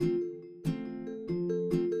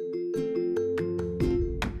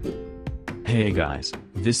Hey guys,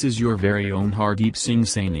 this is your very own Hardeep Singh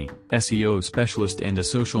Saini, SEO specialist and a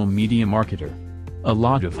social media marketer. A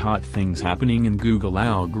lot of hot things happening in Google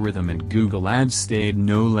algorithm, and Google Ads stayed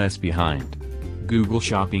no less behind. Google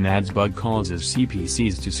Shopping Ads bug causes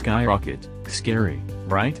CPCs to skyrocket. Scary,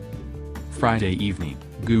 right? Friday evening,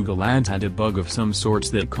 Google Ads had a bug of some sorts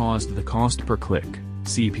that caused the cost per click,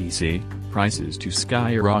 CPC, prices to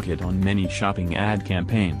skyrocket on many shopping ad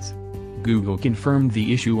campaigns. Google confirmed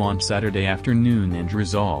the issue on Saturday afternoon and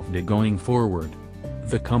resolved it going forward.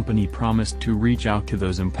 The company promised to reach out to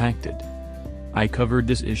those impacted. I covered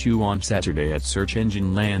this issue on Saturday at Search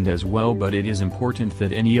Engine Land as well, but it is important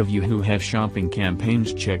that any of you who have shopping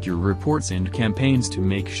campaigns check your reports and campaigns to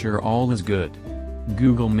make sure all is good.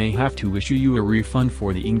 Google may have to issue you a refund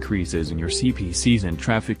for the increases in your CPCs and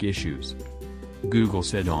traffic issues. Google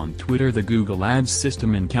said on Twitter the Google Ads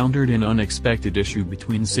system encountered an unexpected issue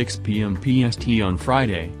between 6 p.m. PST on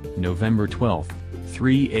Friday, November 12,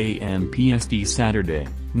 3 a.m. PST Saturday,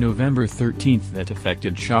 November 13 that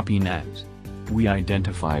affected shopping ads. We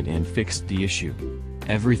identified and fixed the issue.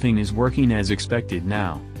 Everything is working as expected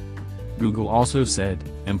now. Google also said,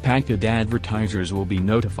 impacted advertisers will be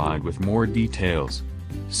notified with more details.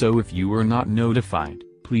 So if you were not notified,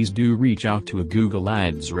 please do reach out to a Google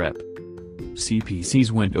Ads rep.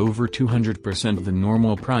 CPCs went over 200% of the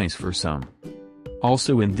normal price for some.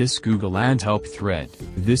 Also in this Google Ads help thread,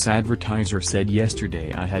 this advertiser said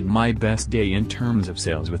yesterday I had my best day in terms of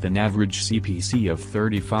sales with an average CPC of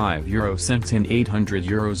 35 euro cents and 800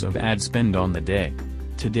 euros of ad spend on the day.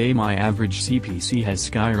 Today my average CPC has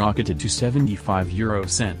skyrocketed to 75 euro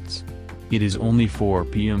cents. It is only 4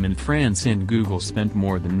 p.m. in France and Google spent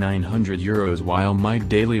more than 900 euros while my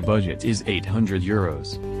daily budget is 800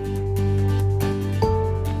 euros.